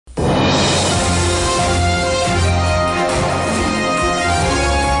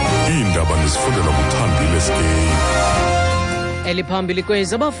sizifundela kuthambile sikeyi. Eliphambili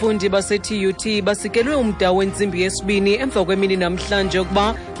kwezi abafundi base-TUT basikelwe umda wentsimbi yesibini emva kwemini namhlanje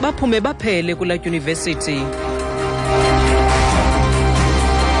ukuba baphume baphele kula dyunivesity.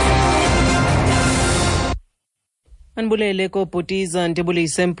 Anibulele kobhutiza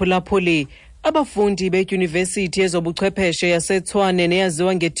ndibulise mphulaphuli. Abafundi bedyunivesity yezobuchwepheshe yase Tshwane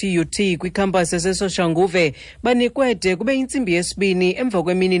neyaziwa nge-TUT kwikhampasi yase-Soshanguve banikwe kube yintsimbi yesibini emva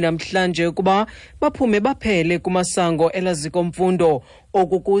kwemini namhlanje ukuba baphume baphele kumasango ziko mfundo.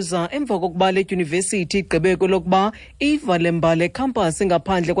 Okukuza emva kokuba le dyunivesithi igqibe kwelokuba ivale mbale khampasi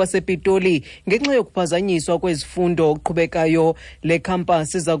ngaphandle kwasePitoli ngenxa yokuphazanyiswa kwezifundo okuqhubekayo. Le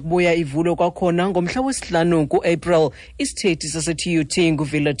khampasi iza kubuya ivulwe kwakhona ngomhla wesihlanu ku-April. Isithethi sase-TUT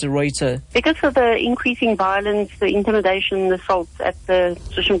nguVilla de Reuter. Because of the increasing violence, the intimidation and assaults at the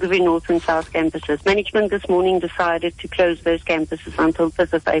Soshanguve North and South campuses, management this morning decided to close those campuses until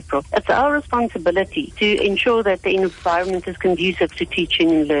 5th of April. It's our responsibility to ensure that the environment is conducive to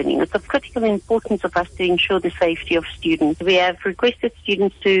teaching and learning. It's of critical importance of us to ensure the safety of students. We have requested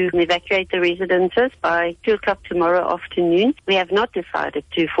students to evacuate the residences by 2 o'clock tomorrow afternoon. We have not decided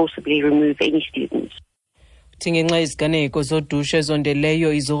to forcibly remove any students. Ngenxa yeziganeko zodushe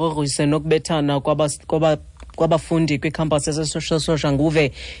ezondeleyo izokugrogrise nokubethana kwabafundi kwikhampasi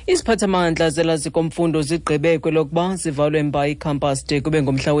yase-Soshanguve, iziphathamandla ziko mfundo zigqibe kwelokuba zivalwe mba ikhampasi de kube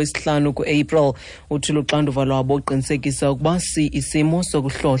ngomhla wesihlanu ku-April. Uthi luxanduva lwabo uqinisekisa ukuba isimo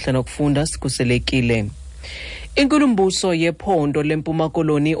sokuhlohla nokufunda sikhuselekile. Inkulumbuso yephondo lempuma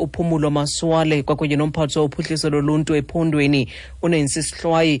koloni uphumulo Maswale kwakunye nomphathi wophuhliso loluntu ephondweni uNancy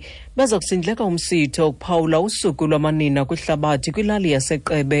Sihlwayi baza kusindleka umsitho ukuphawula usuku lwamanina kwihlabathi kwilali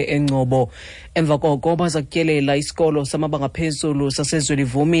yaseqebe eNgcobo. Emva koko baza kutyelela isikolo samabanga phezulu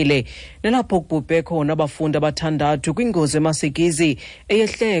sasezwelivumile nalapho kubhubhe khona abafundi abathandathu kwingozi emasekizi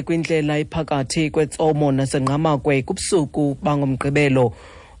eyehle kwindlela ephakathi kwetsomo nasenqamakwe kubusuku bangomgqibelo.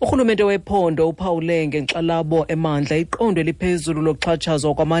 Urhulumente wephondo uphawule ngenkxalabo emandla iqondo eliphezulu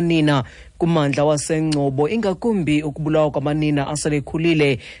lokuxhatshazwa kwamanina kumandla waseNgcobo, ingakumbi ukubulawa kwamanina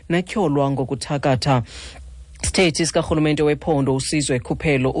aselekhulile natyholwa ngokuthakatha. Isithethi sikarhulumente wephondo uSizwe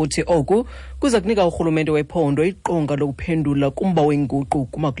Khuphelo uthi oku kuza kunika urhulumente wephondo iqonga lokuphendula kumba wenguqu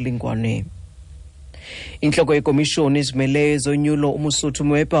kumakulingwane. Inhloko yekomishoni ezimeleyo ezonyulo uMusuthu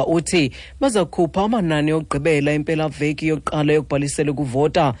Mwepa uthi baza kukhupha amanani okugqibela impelaveki yokuqala yokubhalisela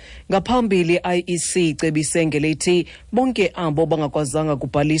ukuvota. Ngaphambili IEC icebise ngelithi bonke abo bangakwazanga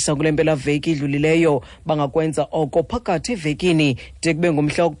kubhalisa kule mpelaveki idlulileyo bangakwenza oko phakathi evekini de kube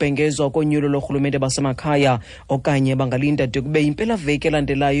ngomhla wokubhengezwa konyulo lorhulumente basemakhaya, okanye bangalinda de kube impelaveki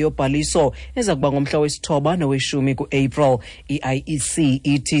elandelayo yobhaliso eza kuba ngomhla wesithoba noweshumi ku-April. I-IEC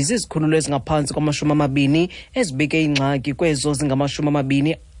ithi zizikhululo ezingaphantsi kwama-20 ezibike ingxaki kwezo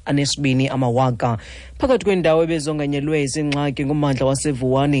zingama-22 amawaka. Phakathi kwendawo ebezonganyelwe izingxaki ngummandla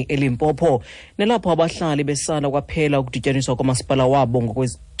waseVuwani eLimpopo nalapho abahlali besala kwaphela ukudityaniswa kwamasipala wabo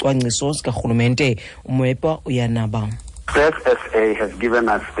ngokwezicwangciso zikarhulumente. Umwepa uyanaba. SA has given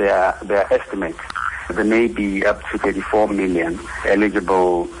us their estimate. There may be up to 34 million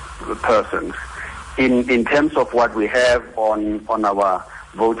eligible persons. In terms of what we have on our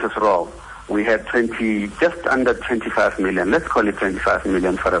voters roll, we have just under 25 million. Let's call it 25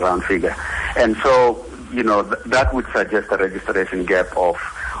 million for a round figure. And so, that would suggest a registration gap of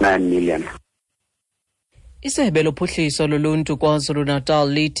 9 million. Isebe lophuhliso loluntu KwaZulu-Natal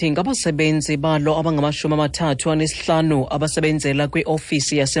lithi ngabasebenzi balo abangama-35 abasebenzela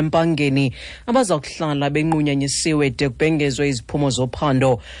kwi-ofisi yasempangeni abaza kuhlala benqunyanyisiwe de kubhengezwe iziphumo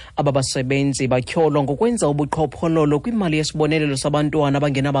zophando. Aba basebenzi batyholwa ngokwenza ubuqhophololo kwimali yesibonelelo sabantwana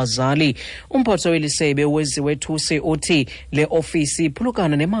abangenabazali. Umphathi weli sebe uWeziwe Thusi uthi le ofisi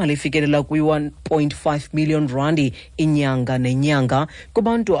iphulukana nemali ifikelela kwi-1.5 million randi inyanga nenyanga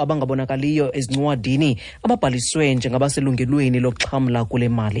kubantu abangabonakaliyo ezincwadini ababhaliswe njengabaselungelweni lokuxhamla kule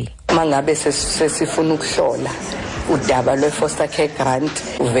mali. Mangabe sesifuna ukuhlola udaba lwe-foster care grant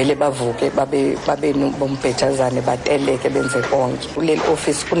uvele bavuke babe bombhejazane bateleke benze konke. Kuleli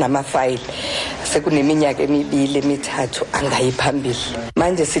office kunamafayili sekuneminyaka 2-3 angayiphambili.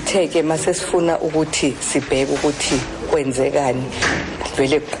 Manje sitheke masesifuna ukuthi sibheke ukuthi kwenzekani.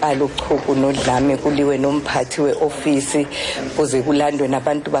 Vele kuqala uchuku nodlame kuliwe nomphathi we-ofisi kuze kulandwe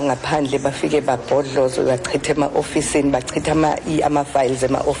nabantu bangaphandle bafike babhodloze bachithe ema-ofisini bachitha ama-files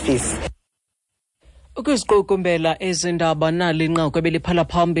ema-ofisi. Ukuziqukumbela ezindaba nali inqaku ebeliphala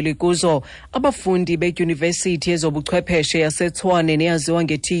phambili kuzo abafundi bedyunivesity yezobuchwepheshe yase Tshwane neyaziwa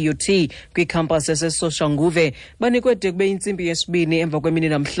nge-TUT kwikhampasi yase-Soshanguve banikwe kube yintsimbi yesibini emva kwemini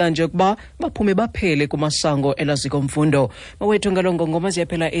namhlanje ukuba baphume baphele kumasango ziko mfundo. Mawethu ngalongongoma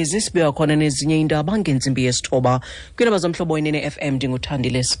ziyaphela ezisibiwa khona nezinye indaba ngentsimbi yesithoba. Kwindaba zomhlobo wenene FM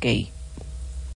ndinguthandile Skay.